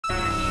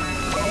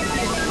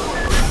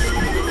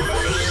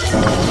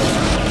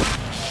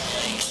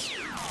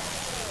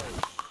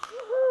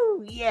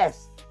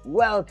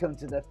Welcome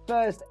to the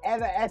first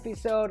ever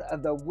episode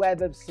of the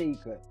Web of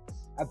Secrets.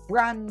 A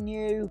brand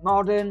new,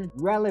 modern,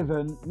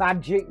 relevant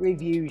magic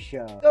review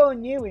show. So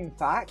new, in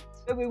fact,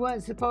 that we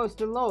weren't supposed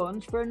to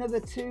launch for another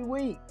 2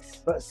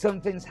 weeks. But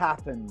something's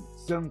happened.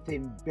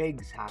 Something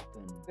big's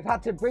happened. We've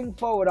had to bring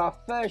forward our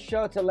first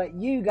show to let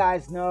you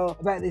guys know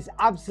about this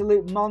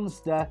absolute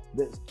monster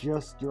that's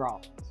just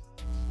dropped.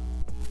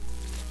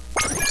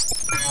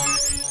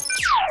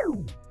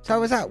 So I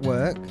was at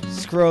work,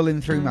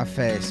 scrolling through my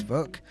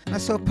Facebook, and I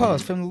saw a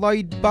post from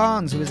Lloyd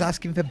Barnes who was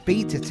asking for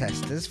beta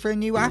testers for a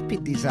new app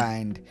he'd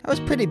designed. I was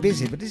pretty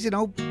busy, but he's an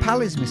old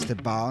pal is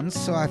Mr. Barnes,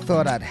 so I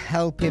thought I'd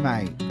help him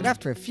out. But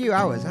after a few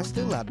hours, I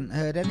still hadn't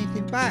heard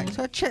anything back,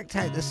 so I checked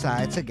out the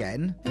site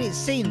again, and it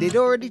seemed he'd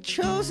already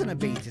chosen a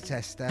beta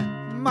tester.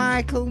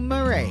 Michael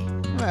Murray.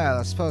 Well,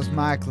 I suppose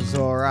Michael's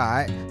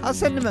alright. I'll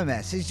send him a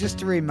message just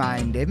to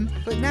remind him,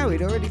 but now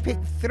he'd already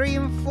picked 3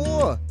 and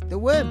 4. There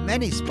weren't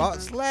many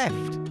spots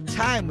left.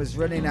 Time was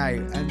running out,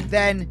 and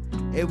then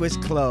it was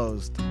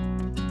closed.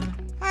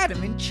 I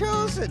hadn't been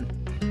chosen.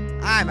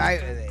 I'm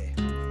out of there.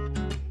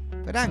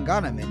 But hang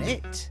on a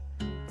minute.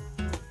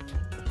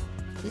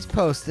 He's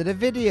posted a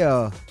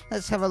video.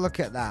 Let's have a look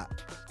at that.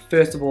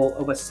 First of all,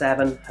 over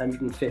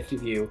 750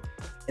 of you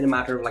in a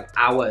matter of like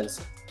hours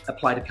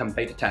apply to become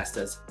beta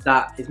testers.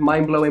 That is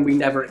mind-blowing. We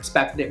never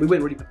expected it. We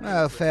weren't really...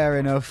 Well, fair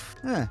enough.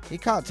 You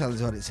can't tell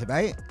us what it's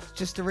about. It's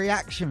just a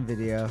reaction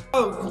video.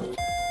 Oh!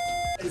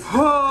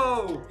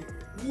 Whoa!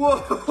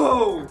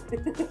 Whoa!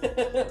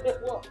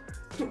 What?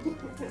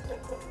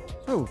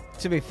 Oh,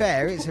 to be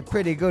fair, it's a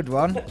pretty good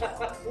one.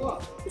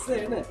 What? It's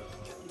there, isn't it?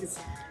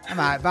 I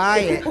might buy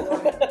it.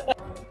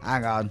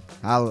 Hang on,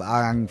 I'll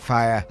hang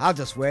fire. I'll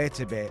just wait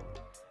a bit.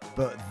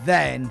 But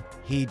then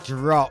he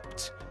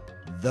dropped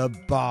the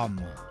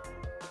bomb.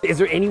 Is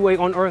there any way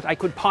on earth I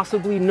could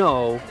possibly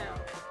know?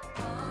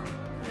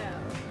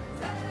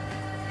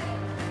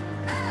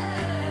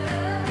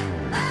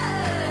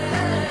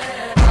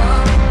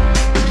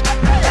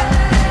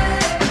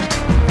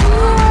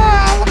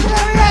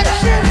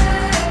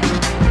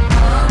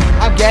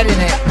 I'm getting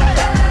it.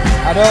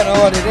 I don't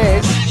know what it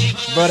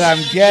is, but I'm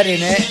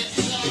getting it.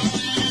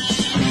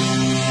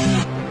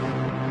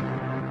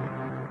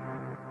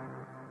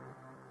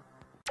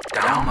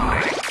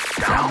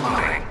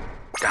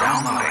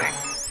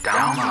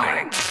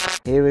 Downloading.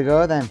 Here we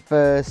go then.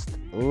 First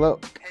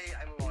look. Hey,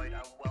 I'm Lloyd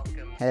and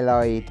welcome. Hey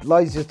Lloyd.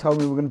 Lloyd's just told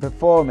me we're going to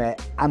perform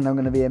it and I'm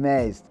going to be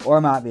amazed. Or I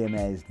might be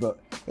amazed, but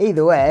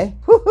either way,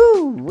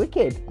 woohoo,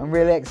 wicked. I'm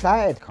really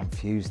excited.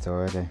 Confused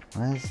already.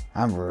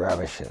 I'm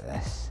rubbish at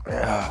this.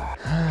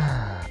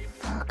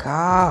 Fuck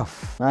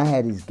off. My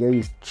head is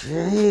goose.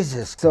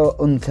 Jesus. So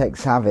untech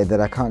savvy that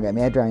I can't get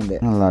my head around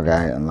it. I'll log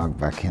out and log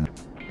back in.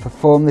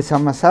 Perform this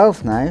on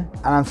myself now,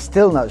 and I'm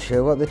still not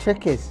sure what the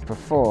trick is.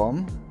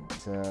 Perform.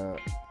 So.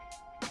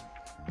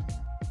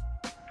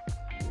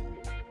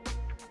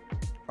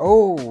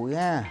 Oh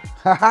yeah.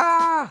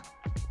 Haha.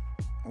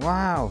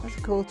 Wow, that's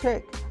a cool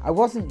trick. I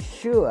wasn't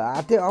sure,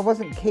 I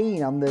wasn't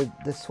keen on the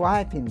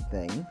swiping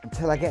thing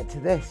until I get to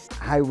this.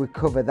 How we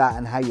cover that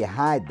and how you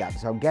hide that,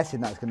 so I'm guessing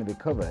that's going to be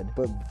covered.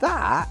 But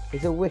that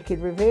is a wicked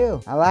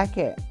reveal. I like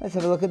it. Let's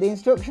have a look at the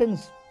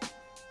instructions.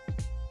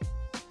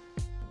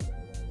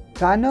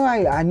 So I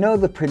know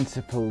the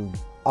principle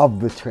of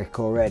the trick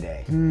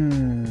already.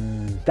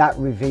 That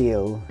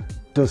reveal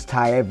does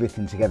tie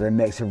everything together and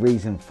makes a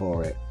reason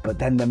for it. But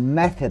then the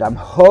method, I'm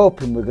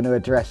hoping we're going to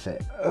address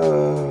it.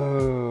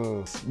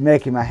 It's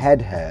making my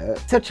head hurt.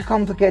 Such a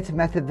complicated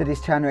method that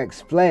he's trying to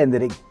explain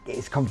that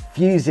it's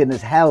confusing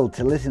as hell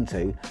to listen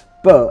to.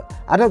 But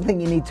I don't think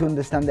you need to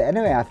understand it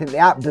anyway. I think the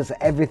app does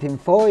everything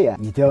for you.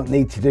 You don't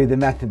need to do the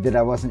method that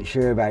I wasn't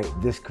sure about.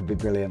 This could be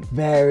brilliant.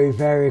 Very,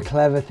 very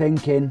clever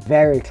thinking.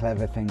 Very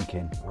clever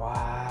thinking.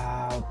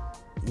 Wow.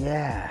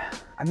 Yeah.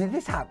 I mean,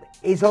 this app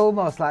is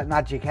almost like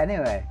magic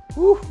anyway.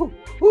 Woo,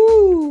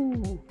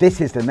 woo.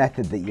 This is the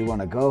method that you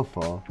want to go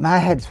for. My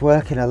head's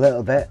working a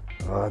little bit.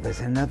 Oh, there's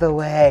another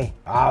way.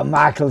 Oh,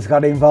 Michael's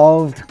got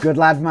involved. Good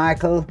lad,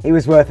 Michael. He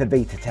was worth a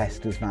beta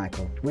test, was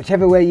Michael.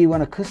 Whichever way you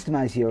want to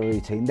customize your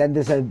routine, then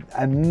there's a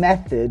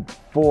method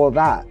for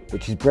that,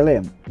 which is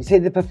brilliant. You see,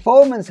 the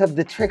performance of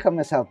the trick on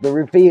myself, the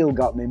reveal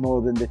got me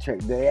more than the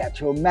trick. The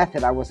actual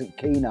method I wasn't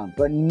keen on.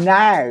 But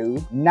now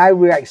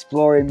we're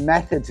exploring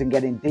methods and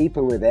getting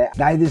deeper with it.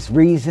 Now there's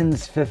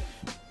reasons for...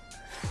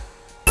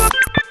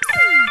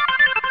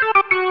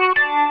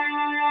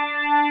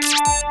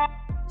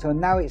 So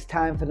now it's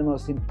time for the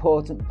most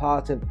important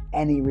part of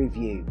any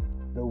review,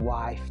 the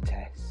wife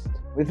test.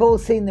 We've all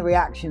seen the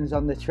reactions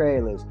on the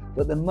trailers,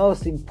 but the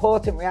most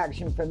important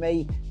reaction for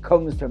me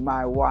comes from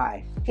my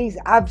wife. She's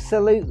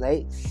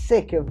absolutely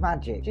sick of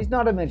magic. She's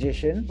not a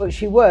magician, but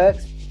she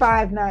works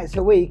 5 nights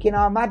a week in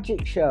our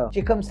magic show.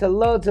 She comes to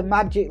loads of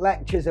magic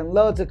lectures and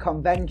loads of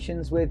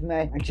conventions with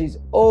me, and she's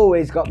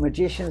always got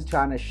magicians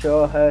trying to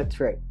show her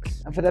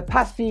tricks. And for the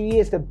past few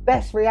years, the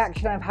best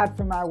reaction I've had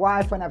from my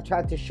wife when I've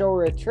tried to show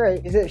her a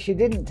trick is that she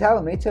didn't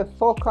tell me to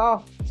fuck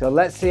off. So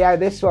let's see how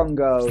this one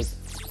goes.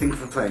 Think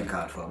of a playing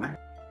card for me.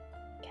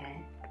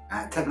 Okay.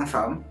 Take my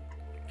phone.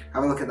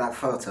 Have a look at that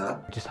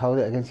photo. Just hold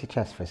it against your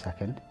chest for a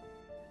second.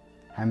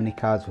 How many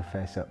cards were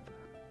face up?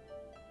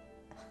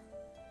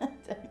 I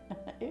don't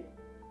know.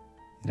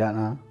 You don't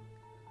know?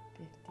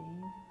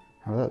 15.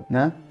 Have a look.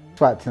 No?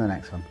 Swipe to the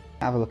next one.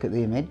 Have a look at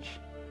the image.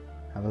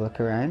 Have a look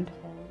around.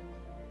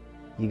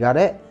 You got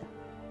it?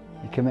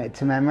 Yeah. You committed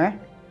to memory?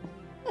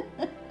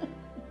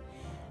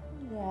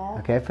 Yeah.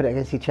 Okay, put it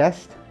against your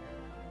chest.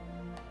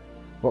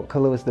 What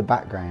colour was the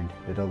background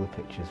that all the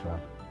pictures were?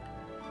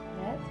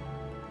 Red?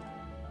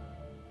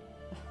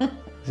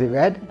 Is it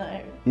red?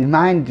 No. Your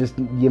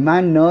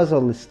mind knows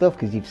all this stuff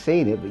because you've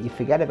seen it, but you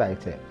forget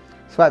about it.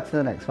 Swipe to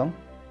the next one.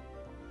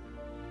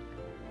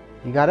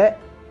 You got it?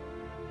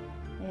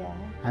 Yeah.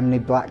 How many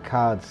black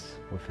cards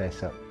were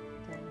face up?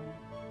 Don't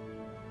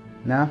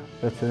know. No?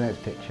 Go to the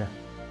next picture.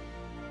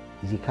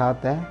 Is your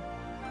card there?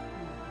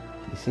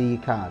 Do you see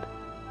your card?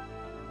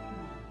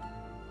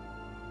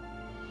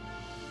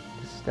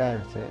 Just stare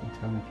at it and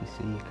tell me if you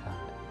see your card.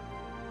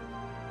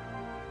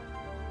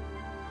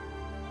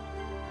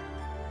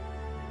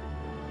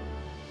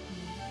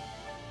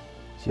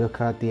 Is your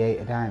card the 8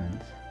 of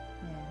diamonds?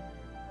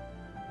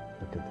 Yeah.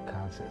 Look at the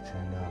cards that are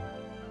turned over.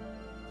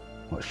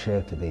 What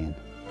shape are they in?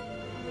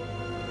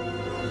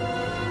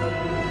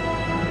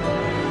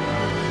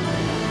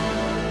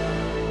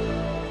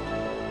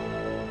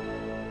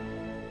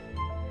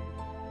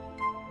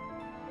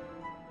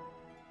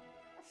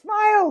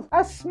 Smile!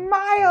 A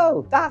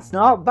smile! That's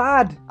not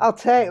bad. I'll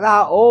take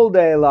that all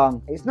day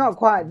long. It's not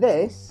quite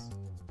this,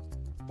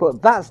 but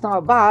that's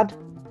not bad.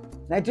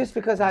 Now, just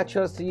because I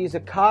chose to use a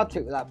card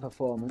trick with that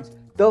performance,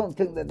 don't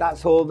think that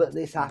that's all that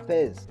this app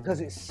is,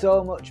 because it's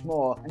so much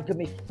more and can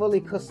be fully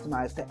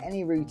customised to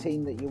any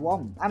routine that you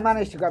want. I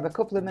managed to grab a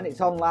couple of minutes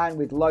online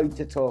with Lloyd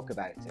to talk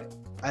about it.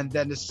 And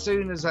then as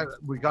soon as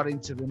we got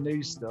into the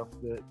new stuff,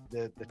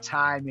 the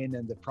timing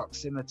and the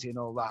proximity and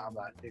all that, I'm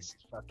like, this is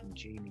fucking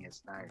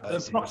genius now.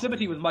 The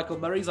proximity was Michael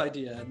Murray's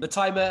idea, and the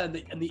timer and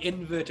the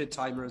inverted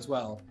timer as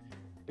well,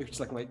 which is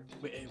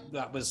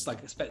that was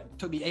like it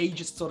took me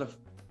ages to sort of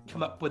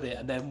come up with it,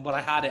 and then when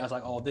I had it, I was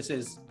like, oh, this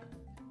is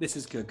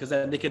good, because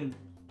then they can,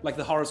 like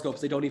the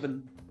horoscopes, they don't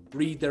even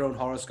read their own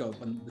horoscope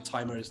when the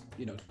timer is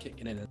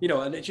kicking in,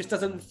 and it just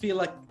doesn't feel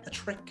like a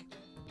trick.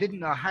 Didn't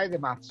know how the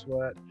maths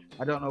work.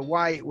 I don't know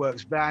why it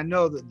works, but I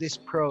know that this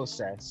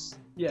process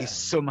is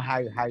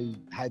somehow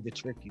how the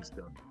trick is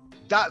done.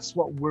 That's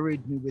what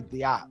worried me with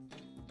the app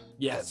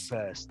at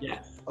first.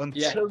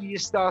 Until you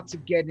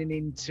started getting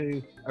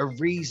into a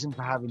reason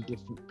for having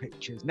different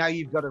pictures. Now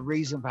you've got a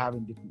reason for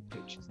having different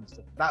pictures and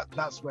stuff.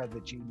 That's where the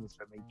genius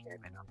for me came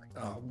in, I think.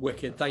 Oh,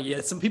 wicked. Thank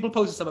you. Some people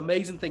posted some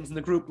amazing things in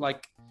the group,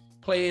 like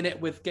playing it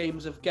with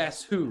games of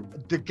Guess Who.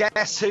 The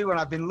Guess Who, and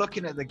I've been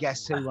looking at the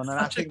Guess Who one, and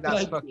I think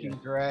that's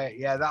fucking great.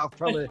 Yeah,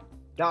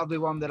 that'll be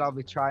one that I'll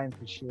be trying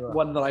for sure.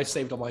 One that I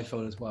saved on my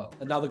phone as well.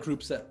 And now the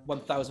group's at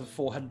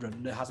 1,400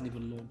 and it hasn't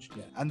even launched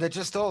yet. And they're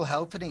just all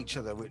helping each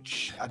other,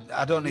 which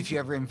I don't know if you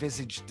ever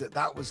envisaged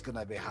that was going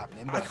to be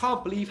happening. But I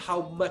can't believe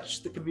how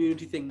much the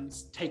community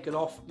thing's taken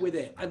off with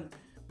it. And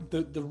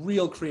the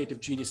real creative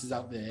geniuses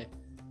out there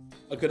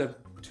are going to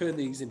turn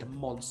these into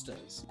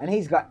monsters. And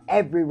he's got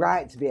every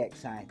right to be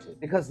excited,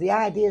 because the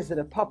ideas that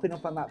are popping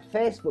up on that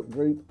Facebook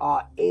group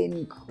are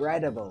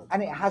incredible,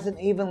 and it hasn't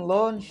even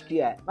launched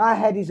yet. My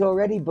head is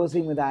already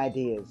buzzing with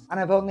ideas,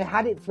 and I've only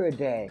had it for a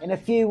day. In a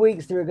few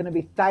weeks there are going to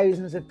be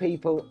thousands of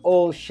people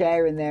all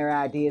sharing their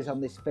ideas on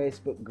this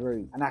Facebook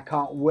group, and I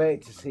can't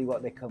wait to see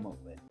what they come up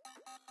with.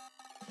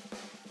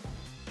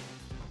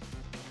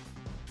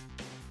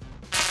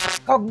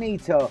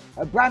 Cognito,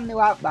 a brand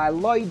new app by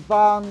Lloyd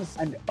Barnes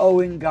and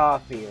Owen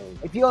Garfield.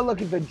 If you're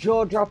looking for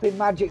jaw-dropping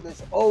magic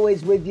that's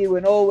always with you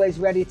and always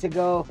ready to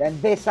go, then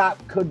this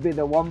app could be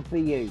the one for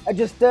you. At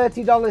just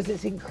 $30,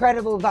 it's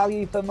incredible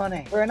value for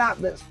money for an app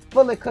that's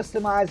fully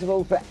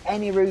customizable for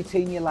any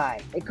routine you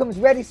like. It comes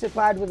ready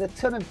supplied with a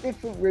ton of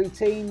different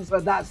routines,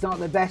 but that's not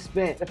the best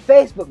bit. The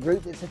Facebook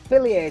group that's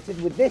affiliated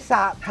with this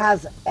app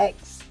has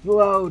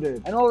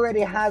exploded and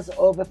already has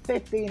over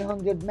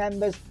 1,500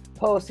 members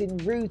posting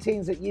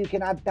routines that you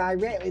can add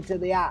directly to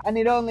the app, and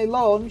it only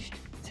launched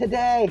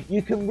today.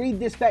 You can read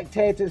the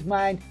spectator's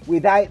mind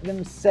without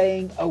them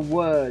saying a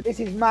word. This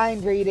is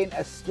mind reading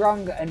as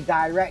strong and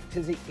direct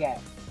as it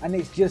gets, and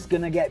it's just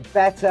gonna get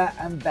better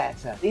and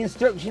better. The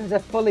instructions are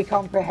fully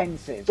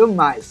comprehensive. Some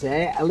might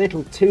say a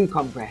little too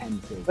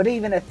comprehensive, but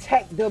even a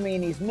tech dummy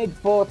in his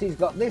mid-40s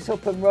got this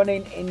up and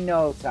running in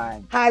no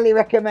time. Highly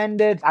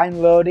recommended.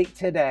 Download it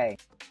today.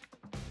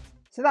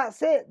 So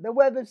that's it, the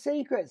Web of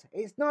Secrets.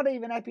 It's not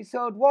even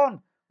episode 1.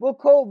 We'll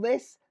call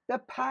this the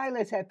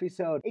pilot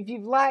episode. If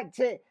you've liked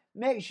it,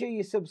 make sure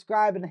you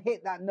subscribe and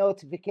hit that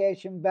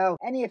notification bell.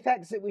 Any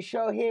effects that we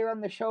show here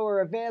on the show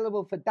are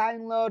available for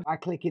download by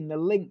clicking the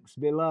links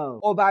below,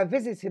 or by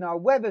visiting our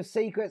Web of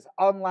Secrets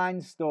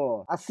online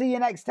store. I'll see you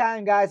next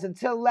time, guys.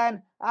 Until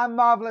then, I'm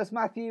Marvellous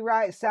Matthew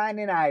Wright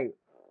signing out.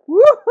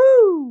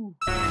 Woohoo!